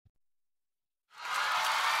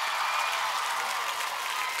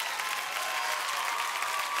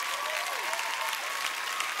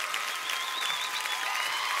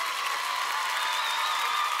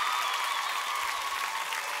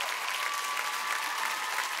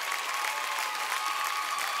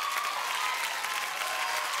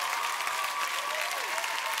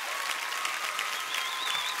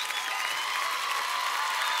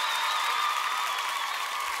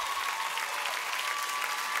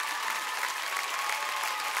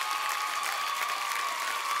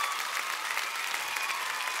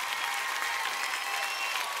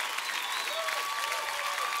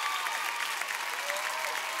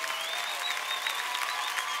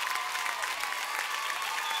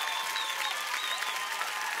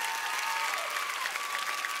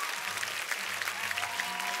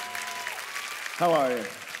How are you?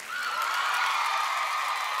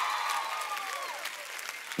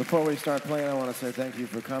 Before we start playing, I want to say thank you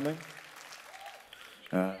for coming.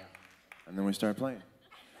 And then we start playing.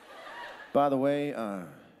 By the way,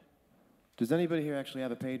 does anybody here actually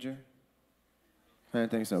have a pager? I don't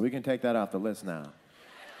think so. We can take that off the list now.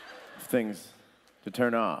 Things to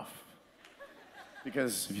turn off.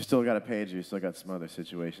 Because if you still got a pager, you still got some other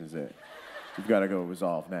situations that you've got to go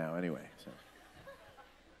resolve now anyway. So.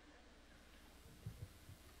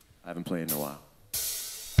 I haven't played in a while.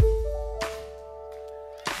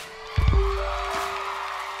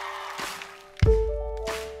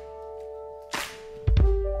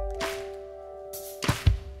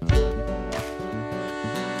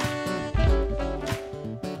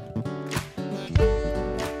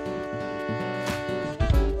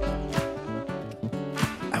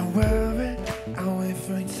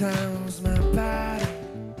 Times my body,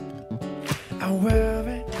 I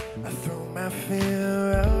worry, I throw my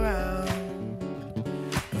fear around.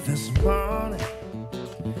 But this morning,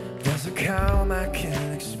 there's a calm I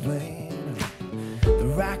can't explain. The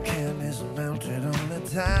rocking is melted, only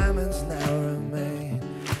diamonds now remain.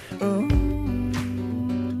 Ooh.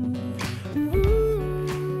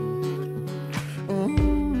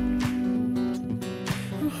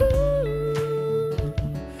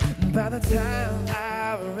 By the time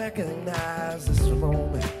I recognize this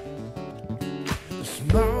moment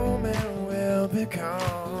will be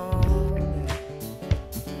gone.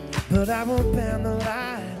 But I won't bend the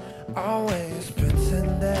line, always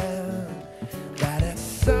pretending that it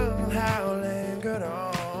somehow lingered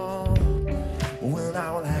on. When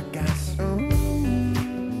all I got's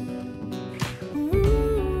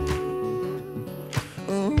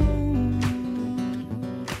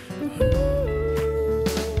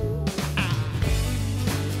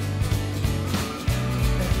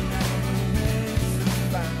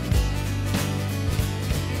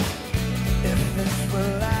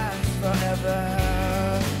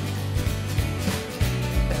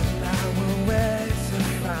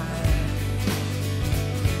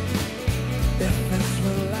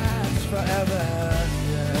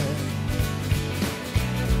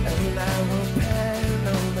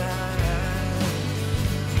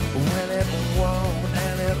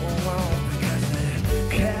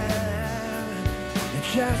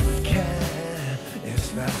just can't,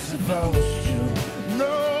 it's not supposed to.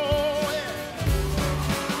 No, yeah.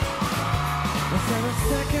 Was there a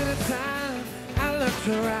second of time I looked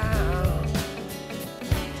around?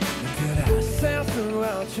 Did I sail through the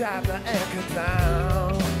world, try to anchor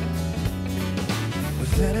down?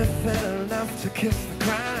 Was anything enough to kiss the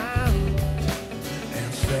ground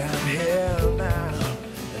and say I'm here now,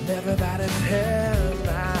 and everybody's here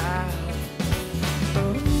now?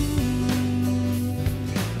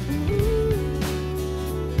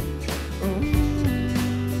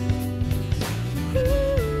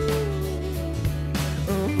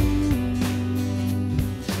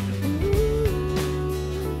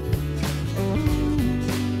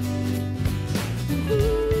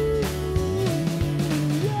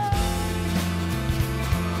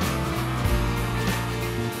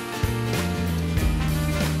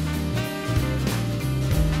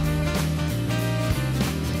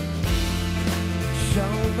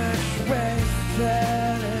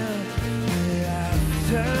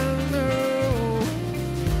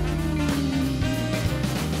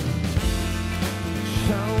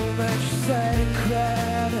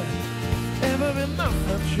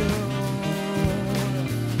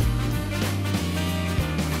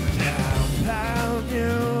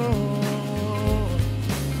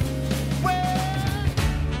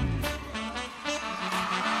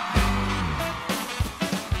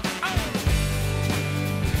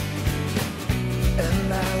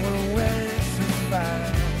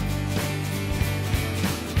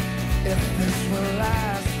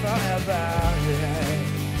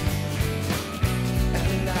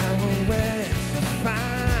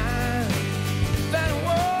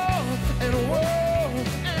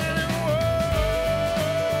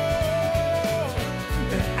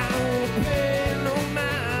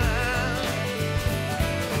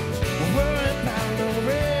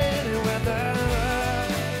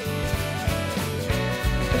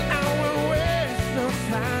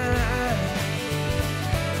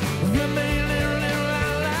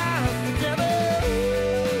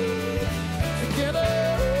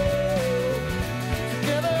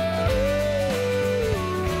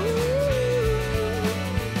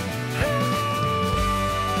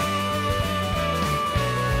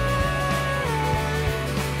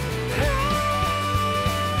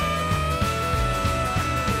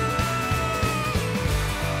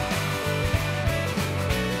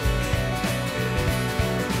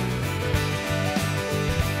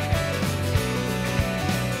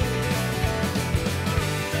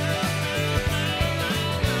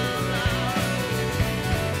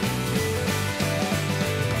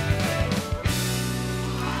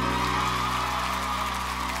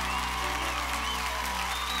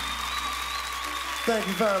 Thank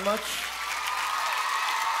you very much.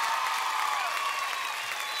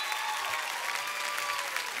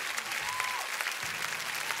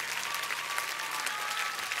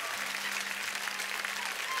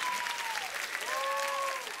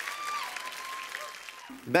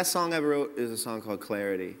 The best song I ever wrote is a song called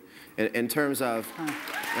Clarity. In terms of,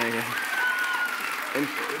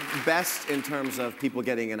 best in terms of people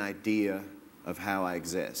getting an idea of how I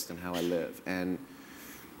exist and how I live. And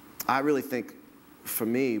I really think, for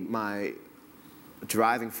me, my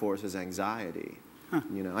driving force is anxiety.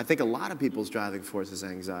 You know, I think a lot of people's driving force is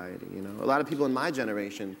anxiety. You know, a lot of people in my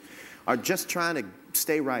generation are just trying to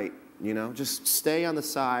stay right. You know, just stay on the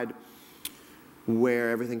side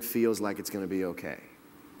where everything feels like it's going to be okay.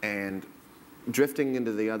 And drifting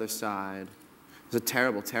into the other side is a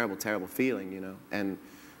terrible, terrible, terrible feeling, you know. And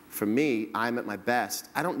for me, I'm at my best.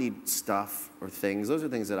 I don't need stuff or things. Those are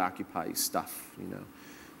things that occupy you, stuff, you know.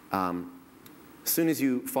 As soon as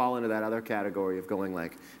you fall into that other category of going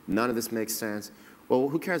like, none of this makes sense, well,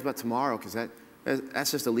 who cares about tomorrow? Because that's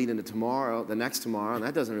just a lead into tomorrow, the next tomorrow, and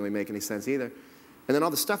that doesn't really make any sense either. And then all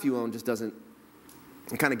the stuff you own just doesn't,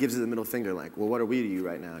 it kind of gives you the middle finger like, well, what are we to you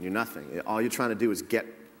right now? And you're nothing. All you're trying to do is get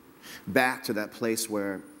back to that place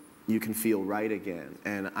where you can feel right again.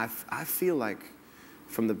 And I feel like,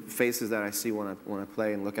 from the faces that I see when I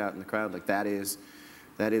play and look out in the crowd, like that is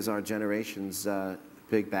our generation's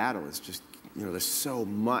big battle. It's just, you know, there's so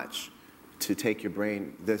much to take your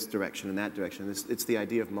brain this direction and that direction. It's the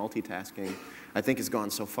idea of multitasking. I think has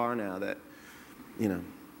gone so far now that, you know,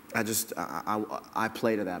 I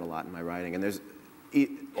play to that a lot in my writing. And there's,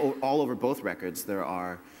 all over both records, there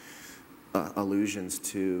are allusions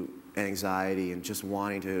to anxiety and just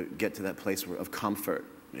wanting to get to that place of comfort,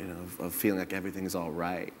 you know, of feeling like everything's all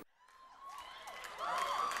right.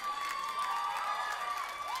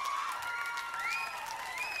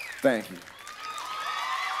 Thank you.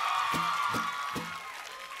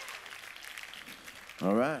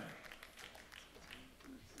 All right.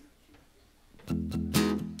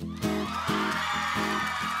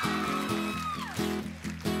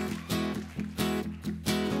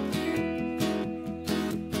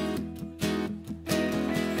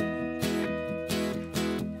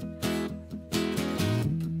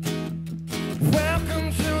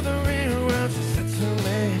 Welcome to the real world, she said to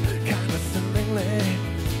me, condescendingly.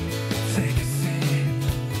 Take a seat,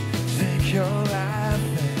 take your life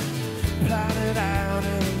and plot it out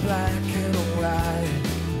in black and white.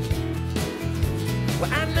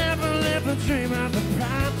 Well, I never lived the dream of the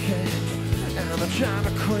prime king and the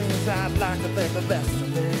drama queens. I'd like to think the best of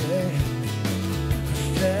me.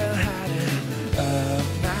 Still hiding up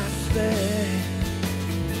my state.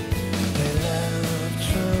 They love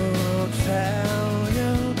to tell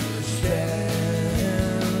you, stay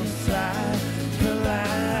inside the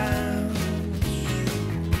lounge.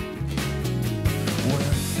 When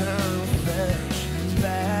something's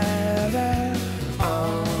better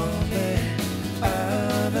on the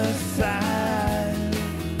other side,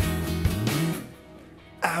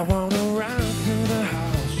 I wanna run through the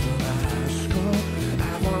halls of high school. I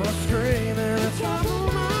wanna scream at the top of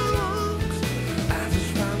my lungs. I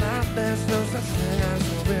just found out there's no such thing as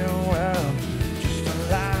a real world. Just a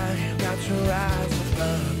lie, you got your eyes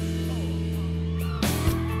above.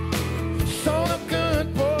 So the good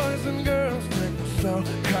boys and girls take the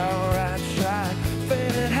so-called right track.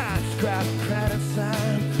 Faded hot scrap credit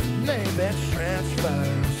sign, maybe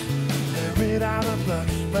transfers. They read all the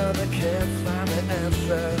books, but they can't find the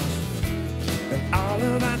answers. And all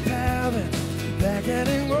of my parents, they're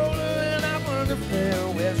getting older, and I wonder if they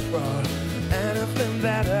wish for anything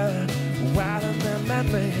better. Wider than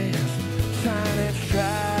memories, tiny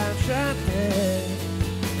tragedy.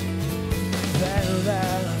 They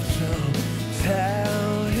love to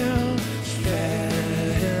tell you, stay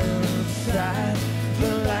inside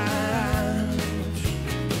the lounge.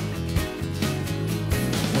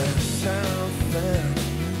 When something's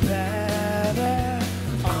better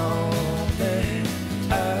on the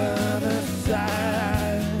other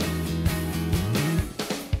side,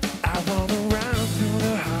 I wanna run through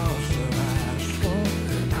the halls of high school.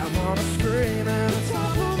 I wanna scream at the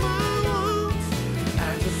top of my lungs. I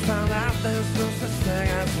just found out there's no such thing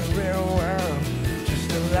as the real world.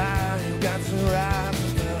 Just a lie, you got to rise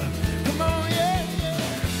above. Come on, yeah, yeah.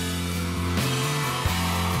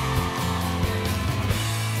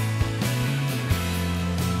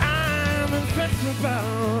 I'm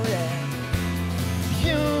invincible, yeah.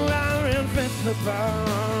 You are invincible.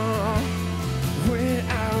 We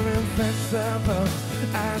are invincible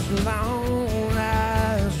as long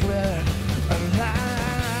as we're alive.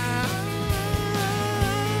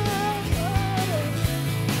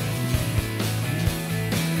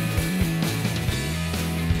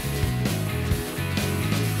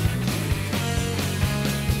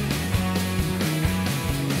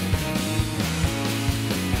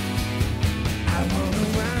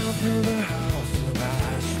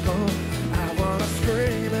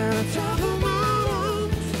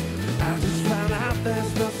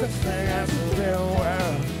 such thing as the real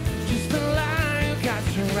world. Just a lie, you got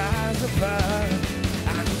to rise above.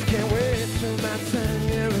 I just can't wait till my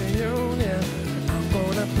 10-year reunion. I'm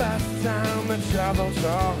gonna bust down the trouble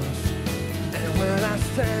doors. And when I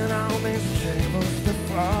stand on these tables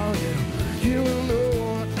before you, you will know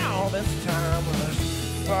what all this time was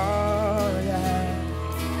for, yeah.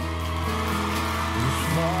 It was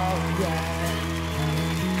for, yeah.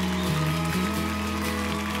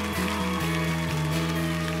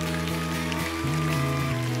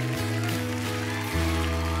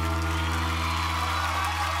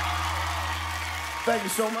 Thank you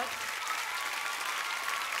so much.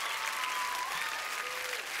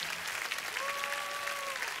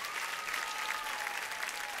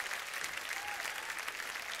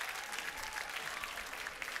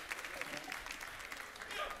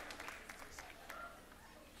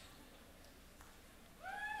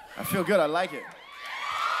 I feel good, I like it.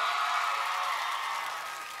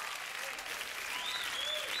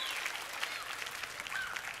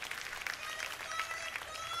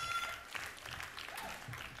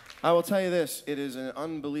 I will tell you this, it is an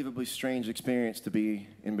unbelievably strange experience to be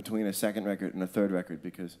in between a second record and a third record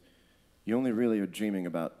because you only really are dreaming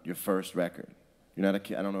about your first record. You're not a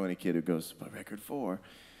kid, I don't know any kid who goes, but record 4.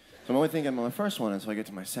 So I'm only thinking about my first one until I get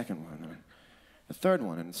to my second one, and the third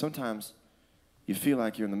one, and sometimes you feel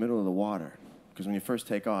like you're in the middle of the water because when you first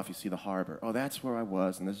take off, you see the harbor. Oh, that's where I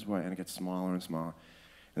was, and this is where, and it gets smaller and smaller.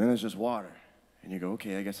 And then there's just water, and you go,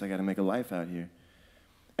 okay, I guess I gotta make a life out here.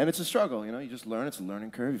 And it's a struggle, you know, you just learn, it's a learning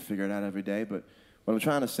curve, you figure it out every day, but what I'm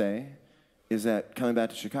trying to say is that coming back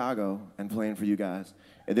to Chicago and playing for you guys,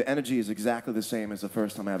 the energy is exactly the same as the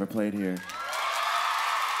first time I ever played here.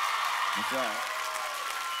 That's right.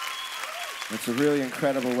 It's a really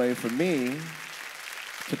incredible way for me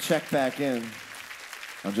to check back in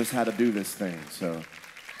on just how to do this thing, so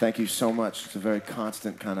thank you so much. It's a very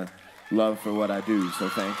constant kind of love for what I do, so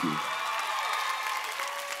thank you.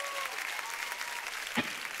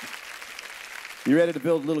 You ready to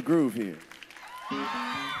build a little groove here?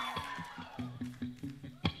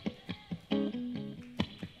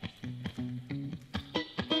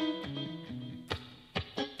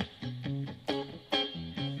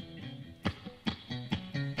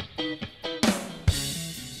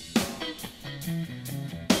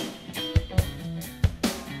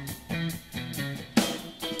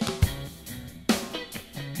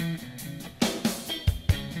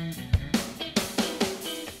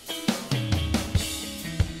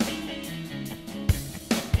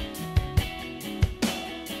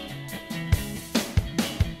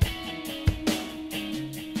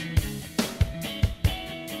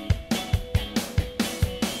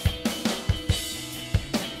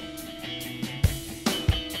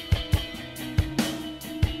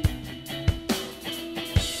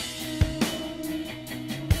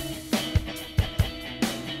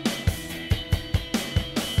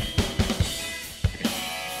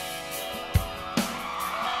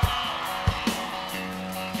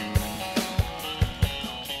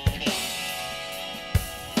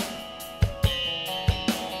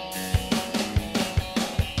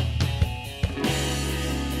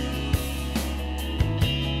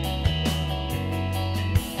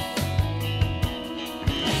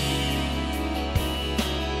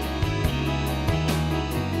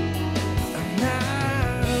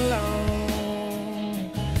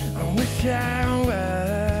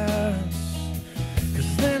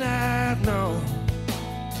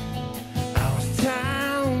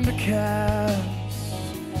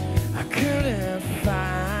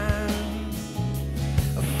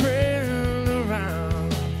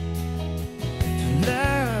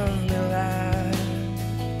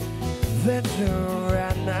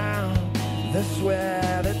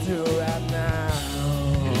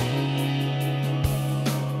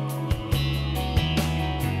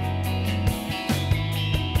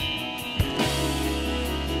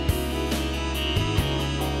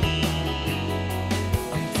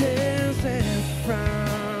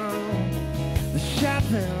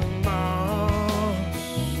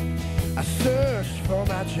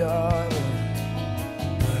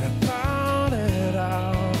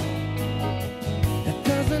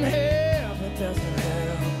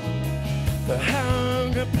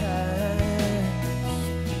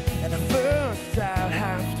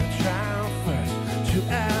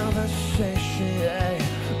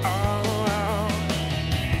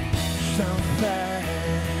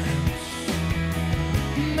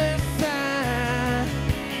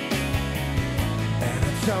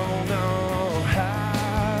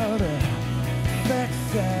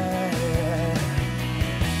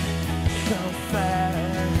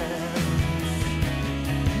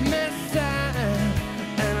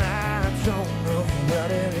 And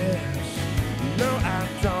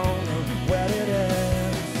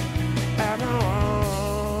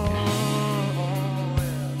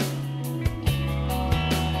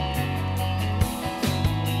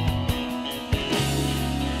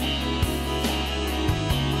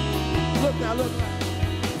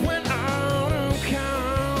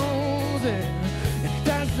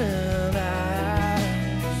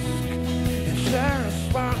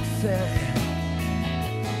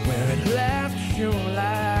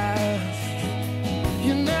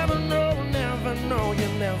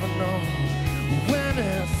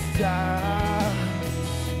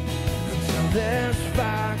There's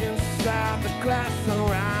fog inside the glass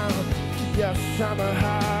around your summer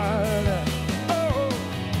heart. Oh,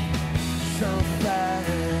 so fast,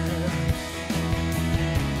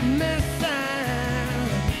 missing,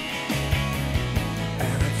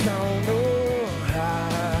 and I don't know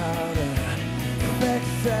how to fix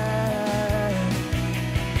it.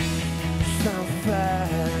 So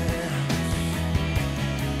fast,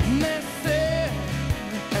 missing,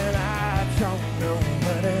 and I don't know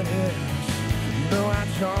what it is. No, I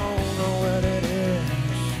don't know what it is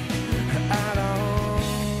at all.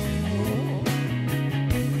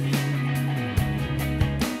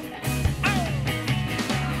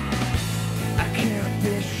 I can't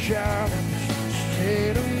be sure that this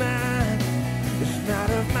state of mind is not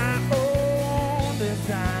of my own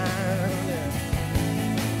design.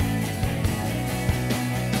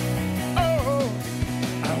 Oh,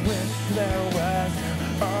 I wish there was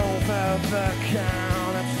an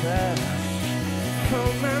over-the-counter test for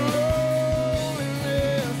my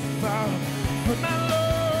loneliness, for my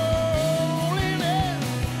loneliness,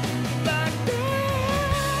 like that.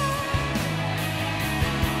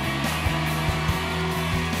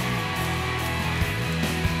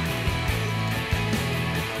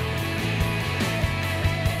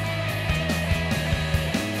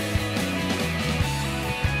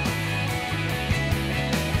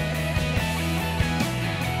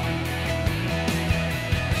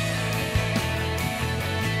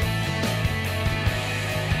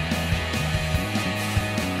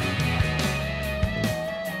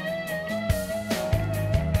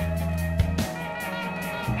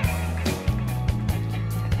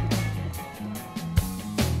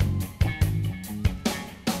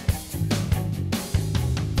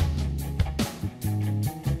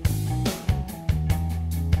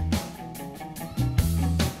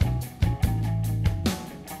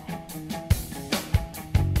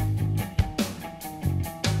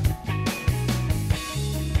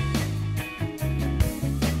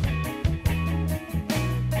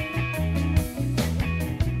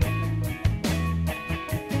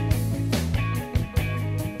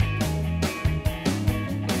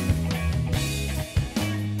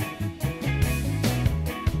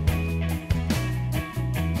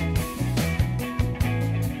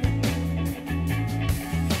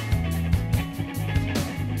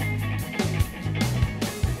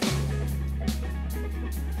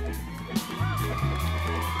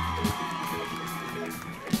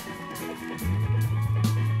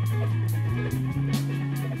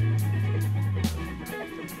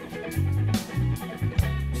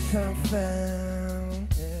 Something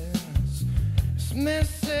is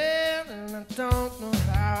missing, and I don't know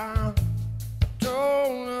how.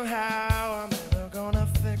 Don't know how I'm ever gonna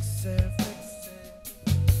fix it.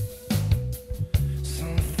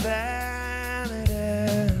 Something it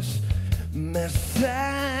is missing,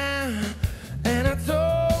 and I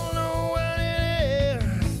don't know what it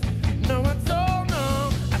is. No, I don't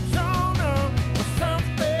know. I don't know, but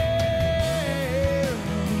something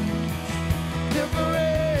different.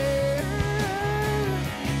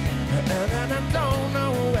 And I don't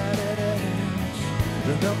know what it is.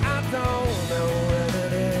 No, I don't know what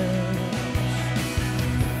it is.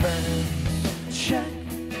 Friends, check.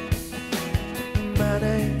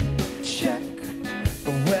 Money, check.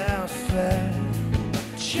 Welfare,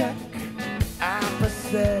 check.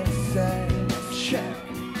 Opposites, check.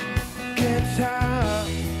 Guitar,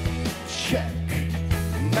 check.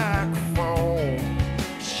 Microphone,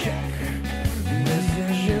 check.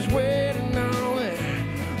 Messages waiting on it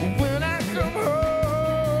when I come home.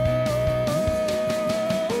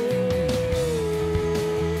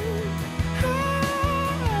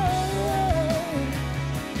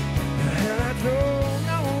 And I don't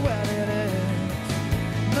know what it is.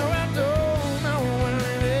 No, I don't know what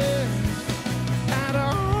it is at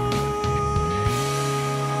all.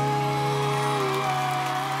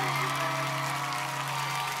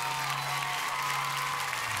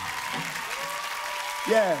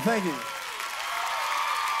 Yeah, thank you.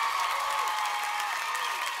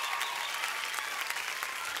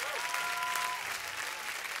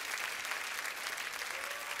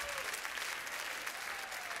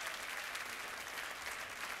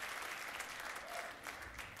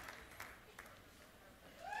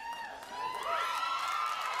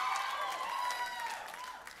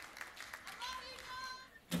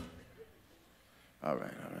 All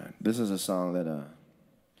right. This is a song that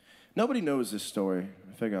nobody knows this story.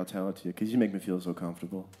 I figure I'll tell it to you because you make me feel so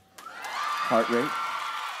comfortable. Heart rate,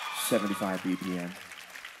 75 BPM.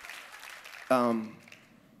 I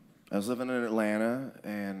was living in Atlanta,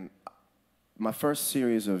 and my first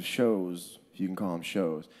series of shows, if you can call them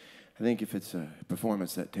shows, I think if it's a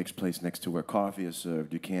performance that takes place next to where coffee is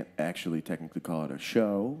served, you can't actually technically call it a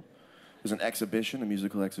show. There's an exhibition, a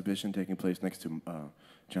musical exhibition taking place next to a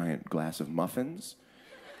giant glass of muffins.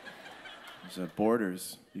 There's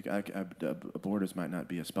Borders. Borders might not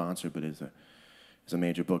be a sponsor, but it's a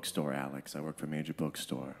major bookstore, Alex. I work for a major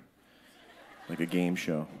bookstore. Like a game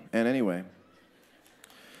show. And anyway,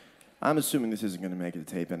 I'm assuming this isn't going to make it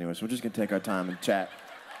to tape anyway, so we're just going to take our time and chat.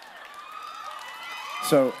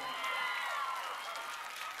 So,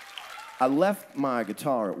 I left my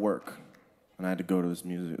guitar at work, and I had to go to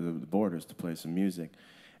the Borders to play some music,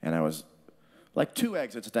 and I was like 2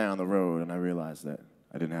 exits down the road, and I realized that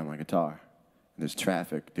I didn't have my guitar. And there's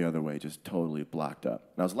traffic the other way, just totally blocked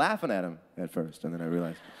up. And I was laughing at him at first, and then I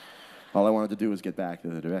realized all I wanted to do was get back to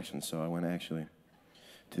the direction, so I went actually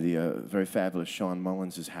to the very fabulous Sean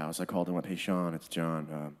Mullins' house. I called him up, "Hey, Sean, it's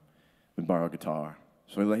John. We borrow a guitar."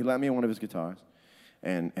 So he let me one of his guitars,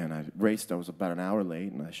 and I raced. I was about an hour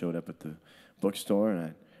late, and I showed up at the bookstore,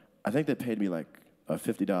 and I think they paid me like a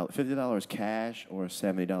 $50 cash or a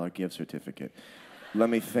 $70 gift certificate. Let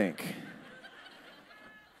me think.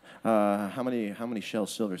 How many Shel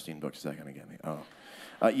Silverstein books is that gonna get me? Oh,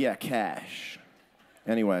 yeah, cash.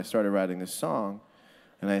 Anyway, I started writing this song,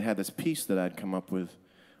 and I had this piece that I'd come up with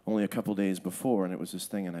only a couple days before, and it was this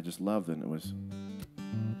thing, and I just loved it, and it was...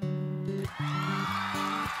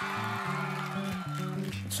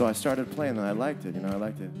 So I started playing, and I liked it, I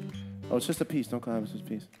liked it. Oh, it's just a piece, don't clap, it's just a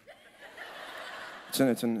piece.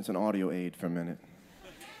 It's an audio aid for a minute.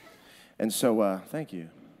 And so, thank you.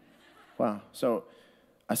 Wow, so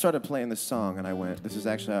I started playing this song, and I went, this is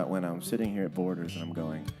actually how it went. I'm sitting here at Borders, and I'm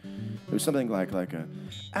going, it was something like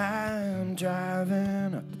I'm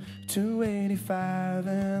driving up 285,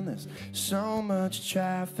 and there's so much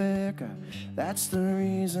traffic. That's the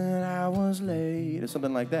reason I was late, or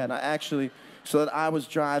something like that. And I actually, so that I was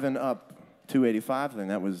driving up 285 thing,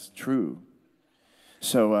 that was true.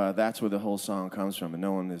 So that's where the whole song comes from, and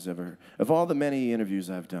no one has ever, of all the many interviews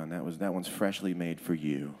I've done, that one's freshly made for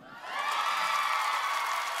you.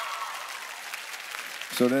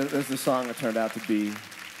 So there's the song that turned out to be.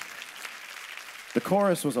 The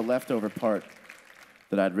chorus was a leftover part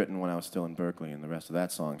that I'd written when I was still in Berkeley, and the rest of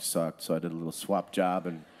that song sucked, so I did a little swap job,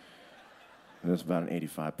 and there's about an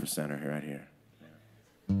 85%er right here.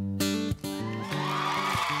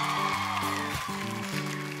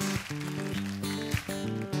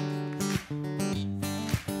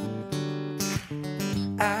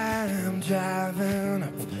 I'm driving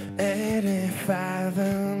up 85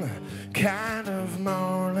 in the kind of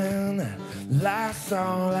morning that lasts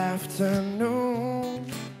all afternoon.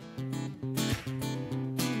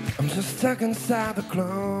 I'm just stuck inside the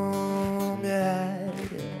gloom, yeah.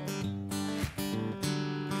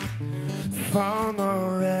 4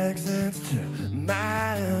 more exits to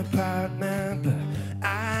my apartment, but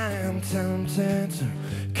I am tempted to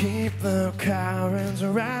keep the car and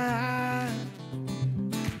drive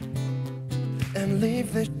and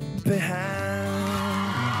leave this behind.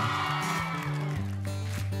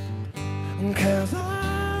 'Cause I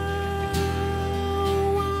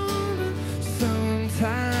wonder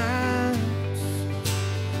sometimes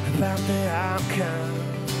about the outcome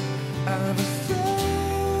of a silver-less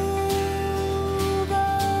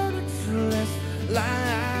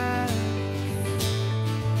life,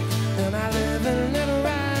 and I live in it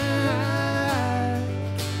right,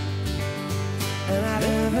 and I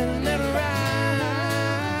live in it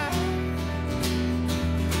right,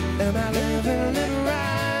 and I live in it right.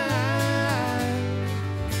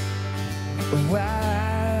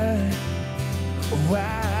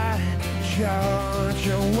 Why,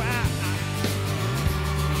 Georgia, why?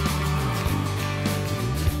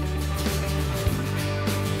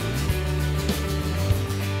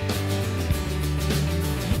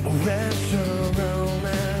 Rent a room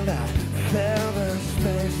and I fill the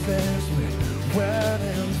spaces with words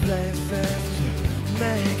and places to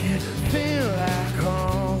make it feel like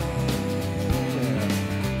home.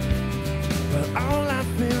 But all I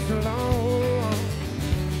feel is alone.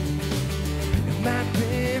 It might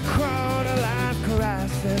be a quarter-life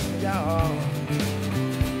crisis, y'all.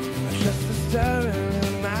 Just a stirring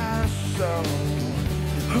in my soul.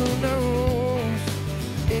 Who knows?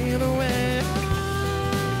 Either way, I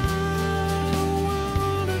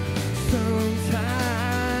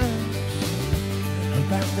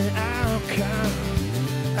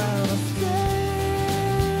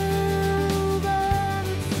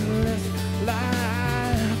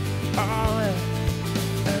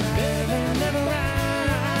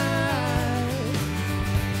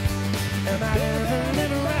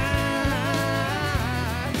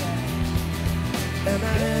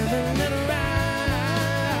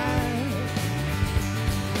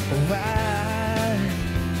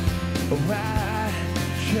Why,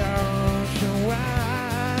 Georgia,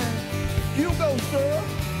 why? You go, sir.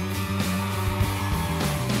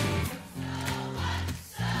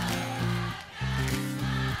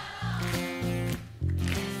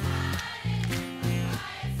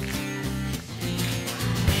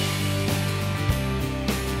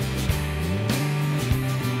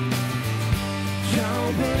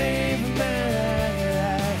 Don't believe me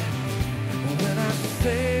when I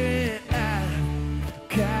say I've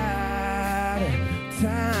got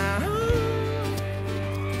time.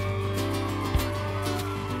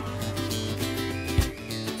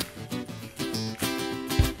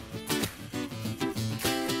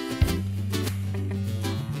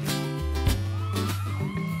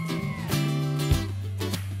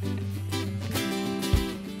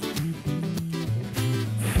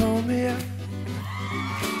 Phone me up.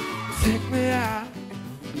 Take me out,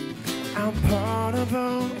 I'm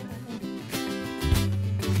portable.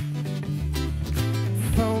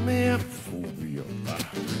 Phone me up,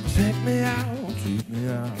 take me out,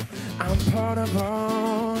 I'm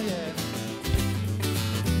portable, yeah.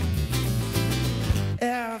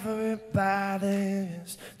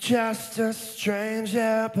 Everybody's just a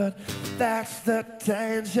stranger, but that's the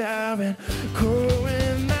danger in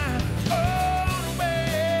going my own way.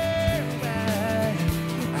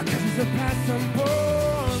 Cause the past I'm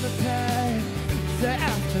born to pay, day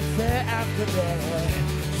after day after day.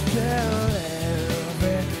 Still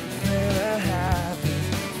everything that happens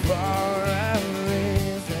for a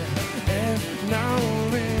reason. There's no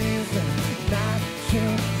reason not to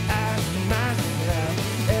ask myself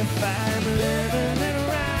if I'm living it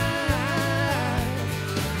right.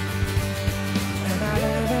 Am I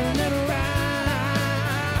living it right?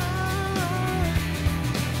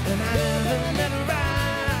 Am I living it right?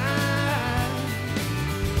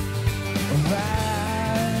 Why?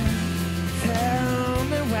 Tell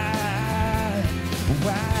me why?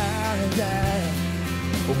 Why? Yeah.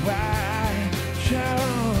 Why? Show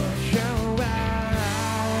why?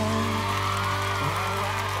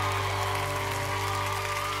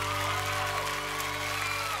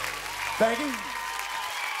 Thank you.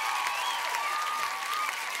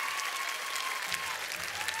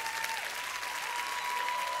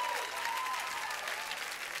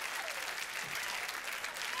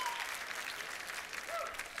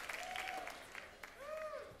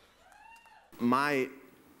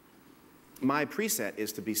 My preset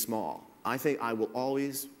is to be small. I think I will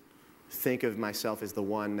always think of myself as the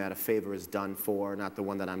one that a favor is done for, not the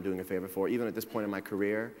one that I'm doing a favor for. Even at this point in my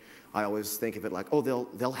career, I always think of it like, oh,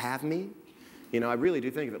 they'll have me. You know, I really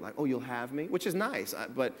do think of it like, oh, you'll have me, which is nice.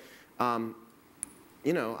 But,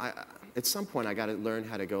 you know, at some point I got to learn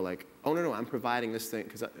how to go like, oh, no, I'm providing this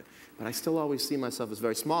thing. But I still always see myself as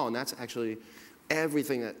very small, and that's actually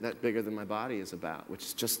everything that Bigger Than My Body is about, which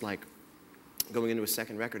is just like going into a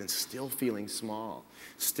second record and still feeling small,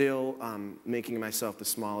 still making myself the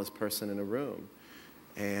smallest person in a room.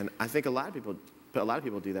 And I think a lot of people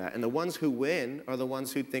do that. And the ones who win are the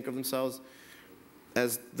ones who think of themselves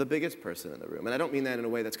as the biggest person in the room. And I don't mean that in a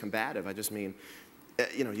way that's combative. I just mean,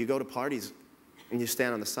 you know, you go to parties and you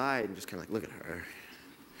stand on the side and just kind of like, look at her.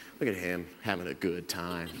 Look at him having a good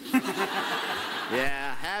time.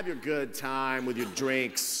 Yeah, have your good time with your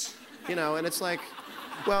drinks. You know, and it's like,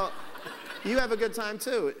 well, you have a good time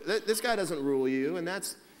too. This guy doesn't rule you, and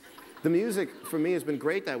that's, the music for me has been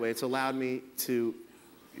great that way. It's allowed me to,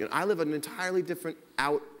 you know, I live an entirely different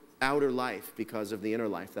outer life because of the inner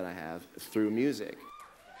life that I have through music.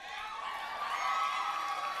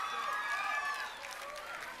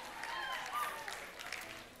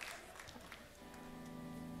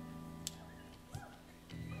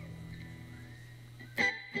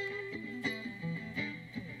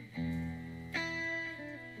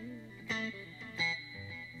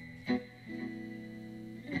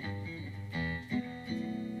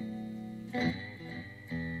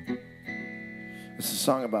 It's a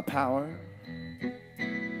song about power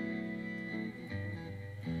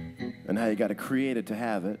and how you got to create it to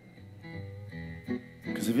have it.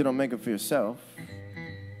 Because if you don't make it for yourself,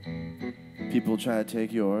 people try to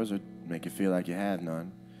take yours or make you feel like you have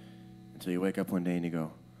none until you wake up one day and you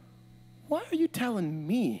go, why are you telling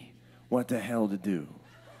me what the hell to do?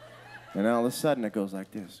 And all of a sudden it goes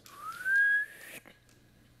like this.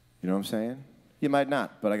 You know what I'm saying? You might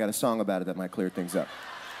not, but I got a song about it that might clear things up.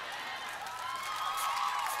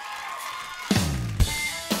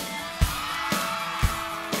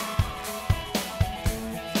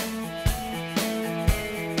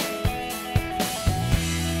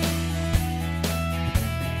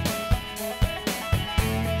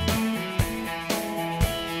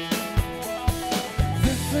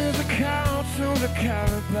 This is the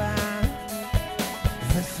caravan.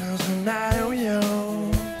 This is an IOU.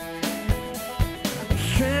 I'm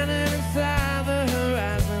stranded inside the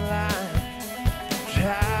horizon line,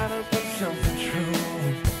 trying to put something true.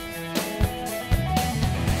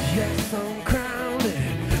 Yes, I'm grounded,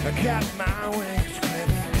 I got my wings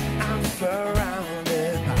clipped. I'm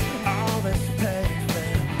surrounded by all this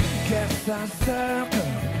pavement. Guess I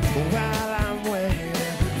circle while I'm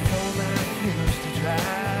waiting for my fuse to dry.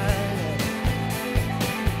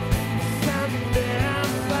 Someday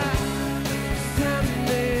I'll fly,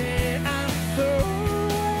 someday I'll soar.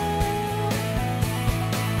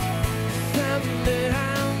 Someday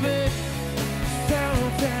I'll be so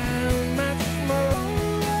damn much more.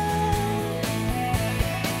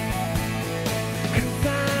 'Cause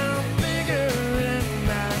I'm bigger than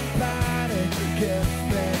my body gives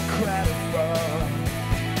me credit for.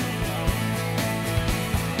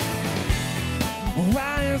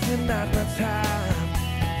 Why is it not my time?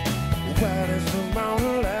 What is the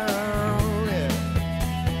moment? Yeah.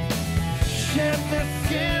 Shed the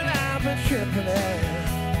skin I've been tripping in,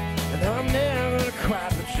 and I'm never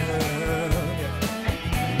quite return.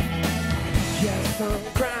 Yes, I'm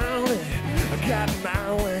grounded, I got my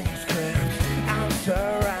wings clipped. I'm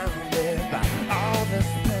surrounded by all this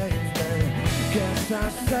pavement. Guess I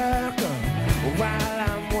circle while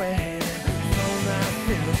I'm waiting for my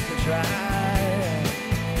feelings to dry.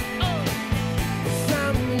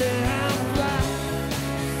 Someday I'll fly,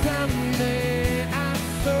 someday I'll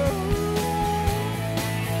soar.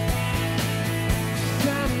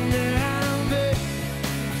 Someday I'll be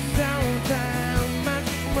sometime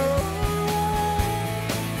much more.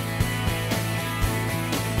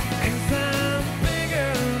 'Cause I'm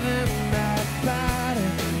bigger than my body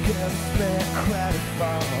gives me credit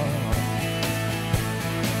for.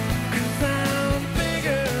 'Cause I'm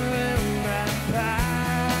bigger than my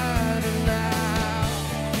body now.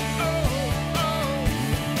 Oh, oh.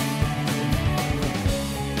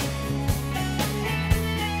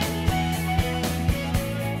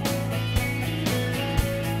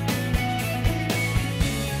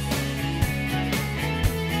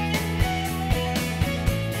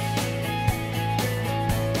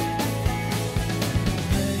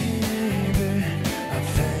 Baby, I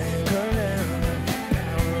think a little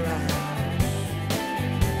paralyzed,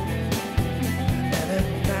 and it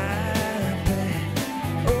might be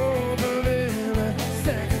over in a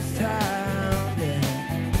second's time, yeah.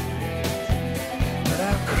 But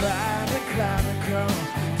I'll cry and go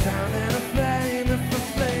down in a flame if the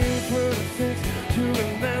flames were the things to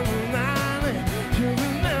remember my name, to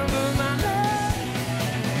remember my name.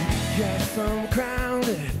 Yes, I'm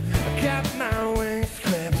grounded, I got my wings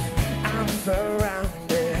clipped. I'm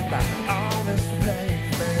surrounded by all this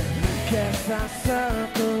pavement. Guess I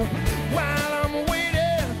circle while I'm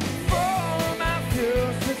waiting for my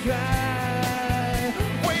fuse to dry.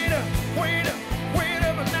 Wait up,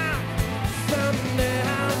 but now. Someday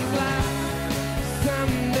I'll fly,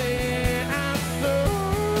 someday I'll soar.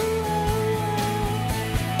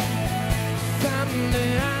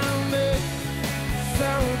 Someday I'll make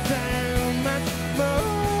so damn much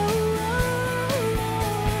more.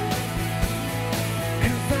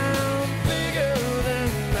 'Cause I'm bigger than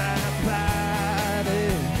my body,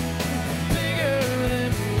 bigger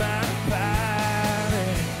than my body.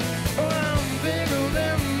 Oh, I'm bigger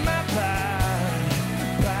than my body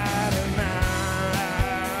now.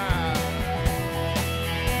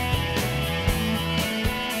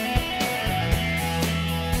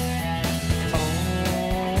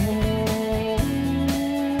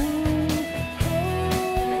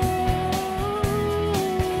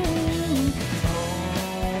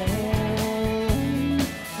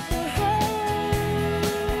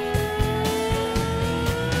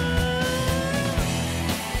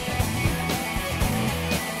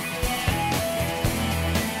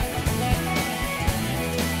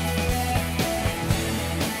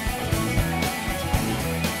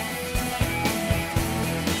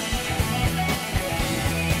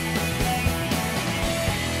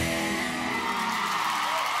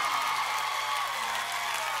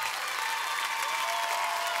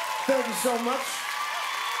 Thank you so much.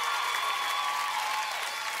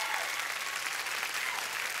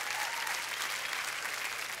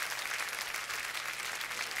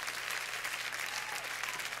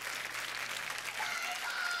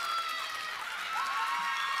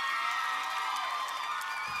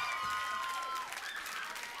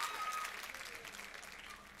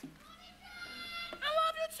 I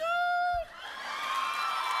love you too.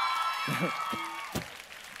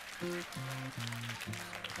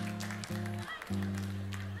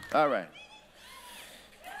 All right.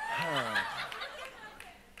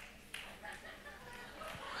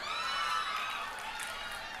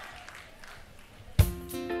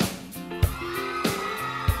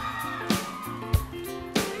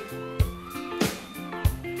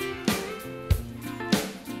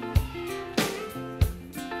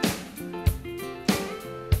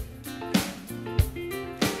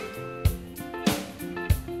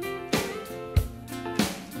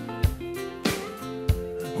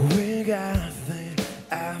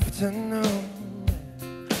 to know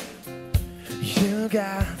you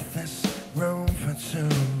got this room for two.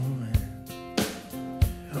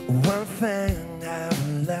 One thing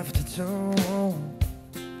I've left to do,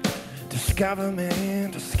 discover me,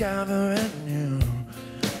 discovering you.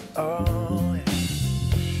 Oh,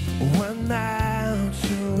 yeah. One night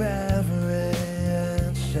to every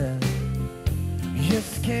inch, your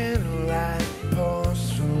skin like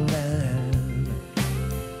porcelain.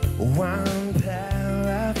 One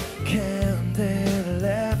pair of candy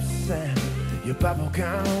lips and your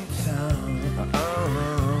bubblegum tongue. Oh.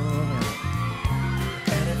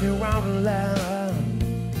 And if you want love,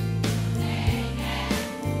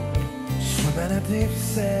 swim in a deep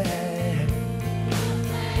sea.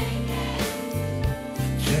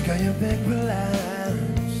 Check out your big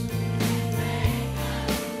plans.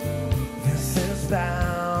 This is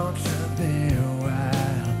bound to be a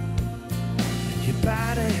while. Your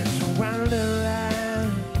body is a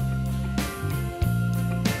wonderland.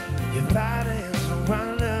 Your body is a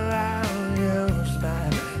wonderland. I'll use my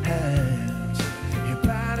hands. Your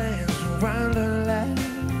body is a wonderland.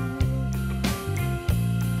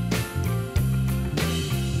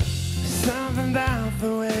 Something about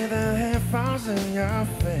the way the hair falls in your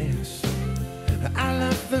face. I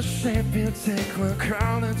love the shape you take when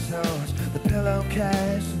crawling towards the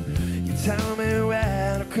pillowcase. You tell me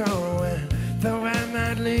where to go, and though I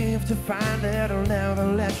might leave to find it, I'll never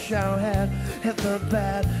let your head hit the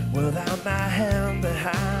bed without my hand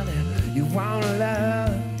behind it. You want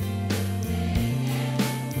love,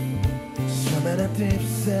 swim in a deep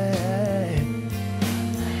sea,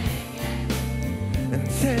 and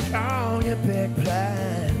take all your big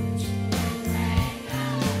plans.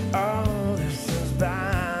 Oh, this is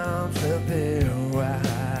bound to be a while.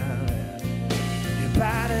 Your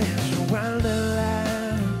body is a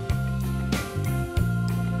wonderland.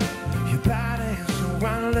 Your body is a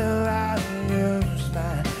wonderland. I'll use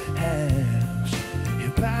my hands.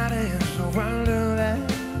 Your body is a wonderland.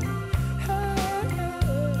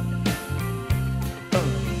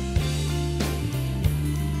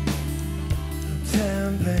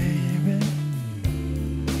 Damn, baby,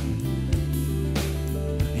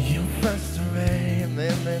 you frustrate me,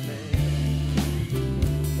 baby.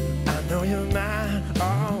 I know you're mine,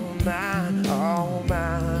 oh mine, oh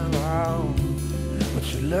mine, oh. But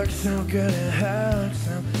you look so good it hurts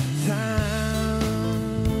sometimes.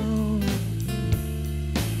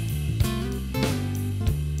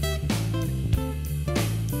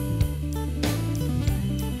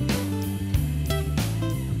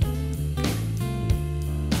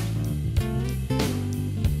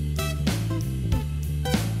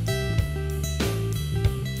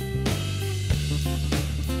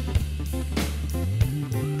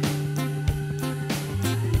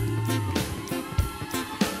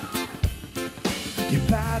 Your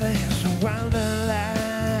body is a wonderland.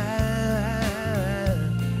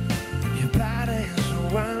 Your body is a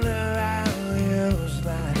wonderland. I'll use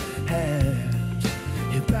my hands.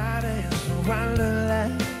 Your body is a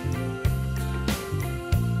wonderland.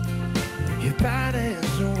 Your body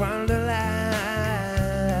is a wonderland.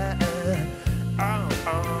 Oh,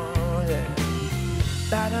 oh, yeah.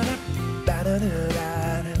 Da da da da da da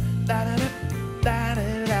da da da da da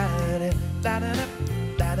da da da da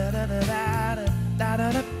da da da da. Da da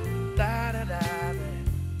da da da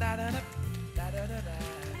da da da da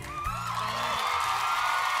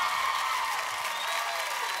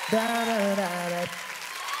da da da da da.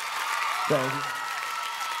 Thank you.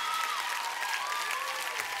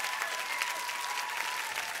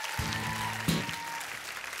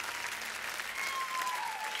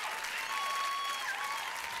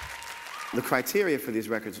 The criteria for these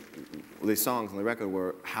records, these songs on the record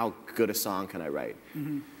were how good a song can I write?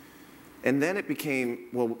 Mm-hmm. And then it became,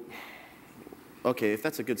 well, okay, if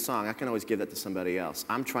that's a good song, I can always give that to somebody else.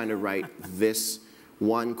 I'm trying to write this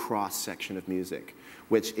one cross-section of music,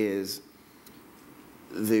 which is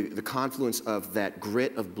the confluence of that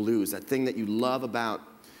grit of blues, that thing that you love about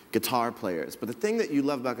guitar players. But the thing that you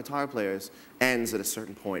love about guitar players ends at a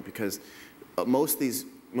certain point, because most of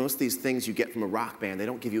these things you get from a rock band, they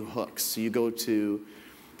don't give you hooks. So you go to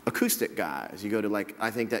acoustic guys. You go to, like, I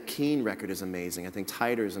think that Keane record is amazing. I think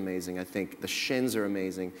Tighter is amazing. I think the Shins are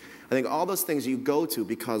amazing. I think all those things you go to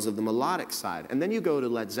because of the melodic side. And then you go to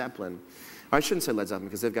Led Zeppelin. Or I shouldn't say Led Zeppelin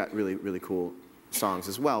because they've got really, really cool songs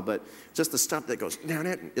as well. But just the stuff that goes down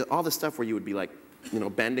it, all the stuff where you would be like, you know,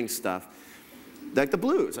 bending stuff. Like the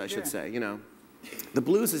blues, I should say, you know. The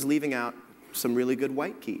blues is leaving out some really good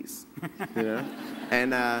white keys, you know.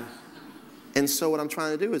 And so what I'm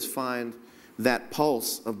trying to do is find that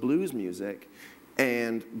pulse of blues music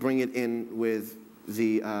and bring it in with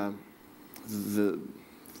the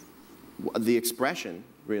the expression,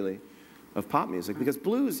 really, of pop music, because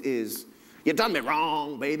blues is, you done me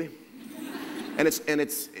wrong, baby. And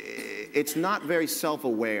it's not very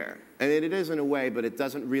self-aware. And it is in a way, but it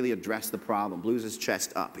doesn't really address the problem. Blues is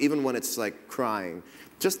chest up, even when it's like crying.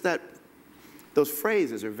 Just that, those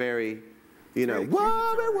phrases are very, you know,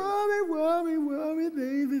 worry, worry, worry, worry,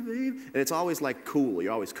 baby, baby. And it's always like cool,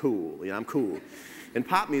 you're always cool, you know, I'm cool. And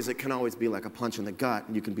pop music can always be like a punch in the gut,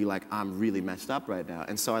 and you can be like, I'm really messed up right now.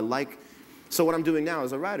 And so so what I'm doing now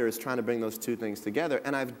as a writer is trying to bring those two things together,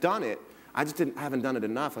 and I've done it. I just haven't done it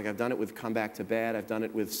enough. Like I've done it with Come Back to Bed, I've done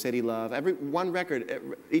it with City Love.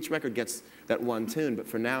 Each record gets that one tune, but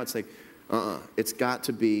for now it's like, it's got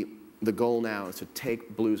to be, the goal now is to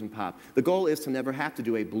take blues and pop. The goal is to never have to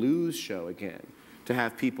do a blues show again, to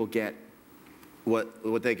have people get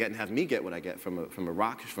what they get and have me get what I get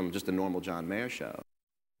from just a normal John Mayer show.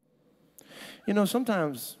 You know,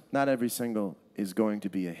 sometimes not every single is going to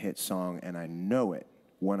be a hit song, and I know it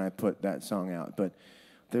when I put that song out, but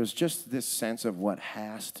there's just this sense of what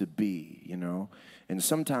has to be, you know? And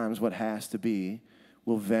sometimes what has to be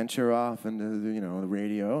will venture off into the, you know, the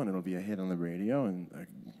radio, and it'll be a hit on the radio, and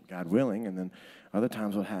God willing, and then other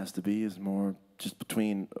times what has to be is more just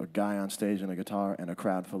between a guy on stage and a guitar and a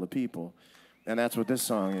crowd full of people. And that's what this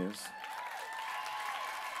song is.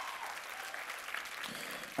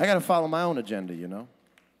 I gotta follow my own agenda, you know?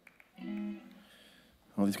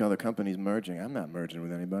 All these other companies merging. I'm not merging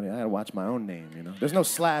with anybody. I gotta watch my own name, you know? There's no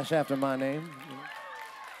slash after my name. You know?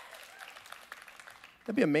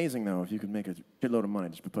 That'd be amazing, though, if you could make a shitload of money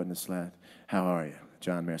just by putting a slash. How are you?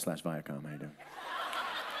 John Mayer / Viacom. How you doing?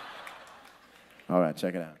 All right,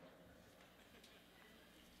 check it out.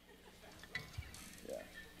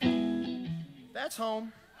 Yeah. That's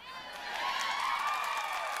home.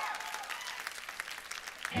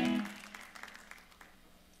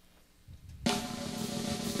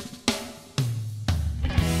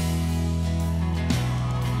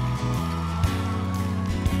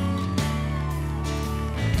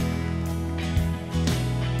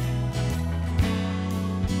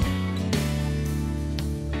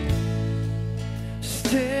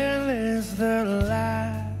 Still is the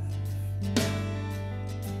life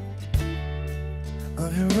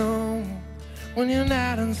of your room when you're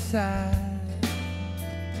not inside,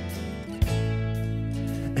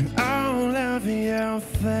 and all of your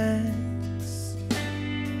things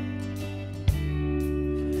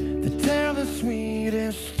that tell the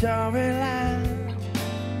sweetest storyline.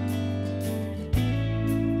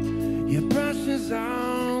 Your brushes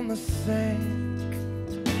on the sink,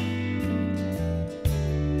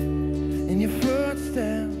 and your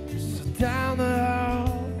footsteps down the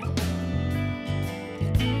hall.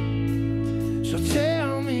 So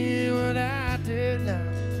tell me what I did now.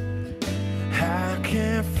 I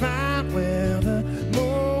can't find where the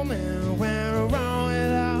moment went wrong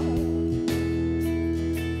at all.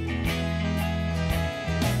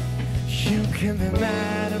 You can be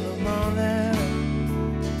mad in the morning,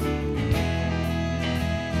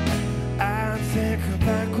 I'll take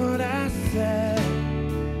back what I said.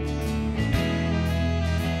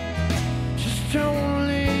 Don't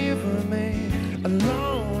leave me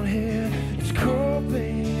alone here. It's cold,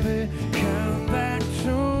 baby. Come back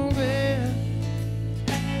to me.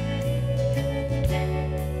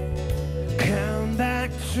 Come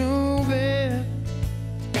back to me.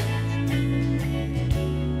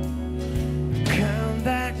 Come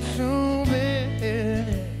back to me.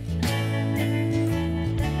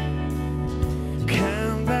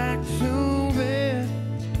 Come back to me.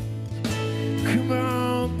 Come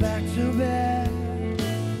on back to bed.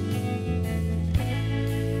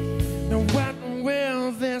 Now what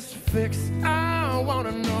will this fix? I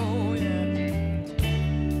wanna know, yeah.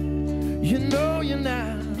 You know you're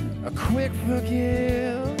not a quick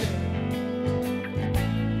forgive,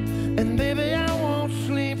 and baby I won't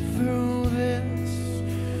sleep through this.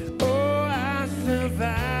 Oh, I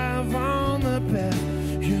survive on the best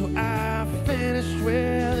you are finished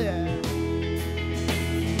with, yeah.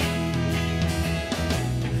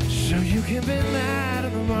 So you can be mad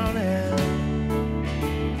in the morning,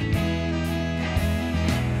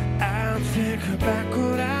 take back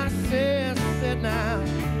what I said now.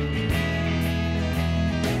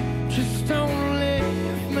 Just don't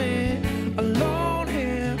leave me alone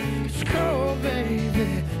here. It's cold,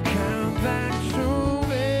 baby. Come back to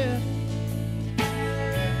me.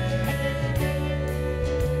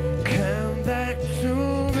 Come back to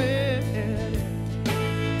me.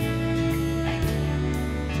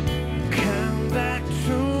 Come back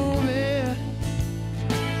to me.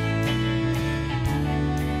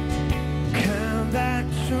 Back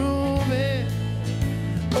to me.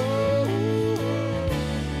 Oh,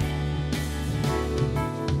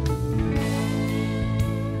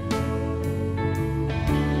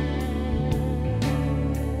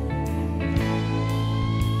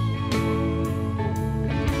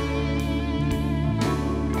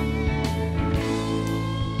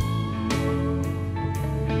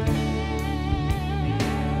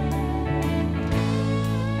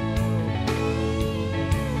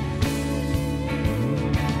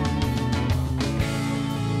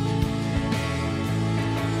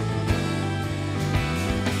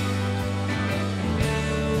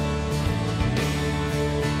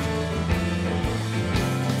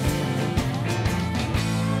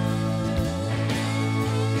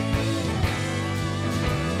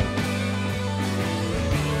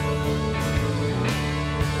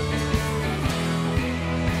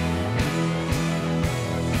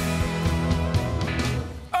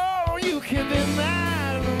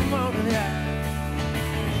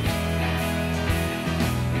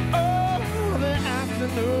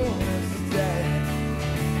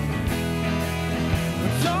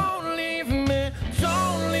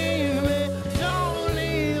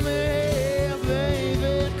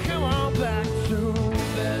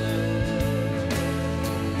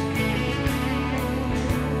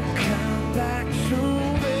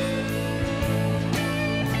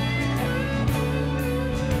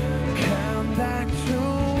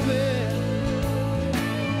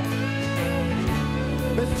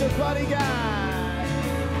 bodyguard.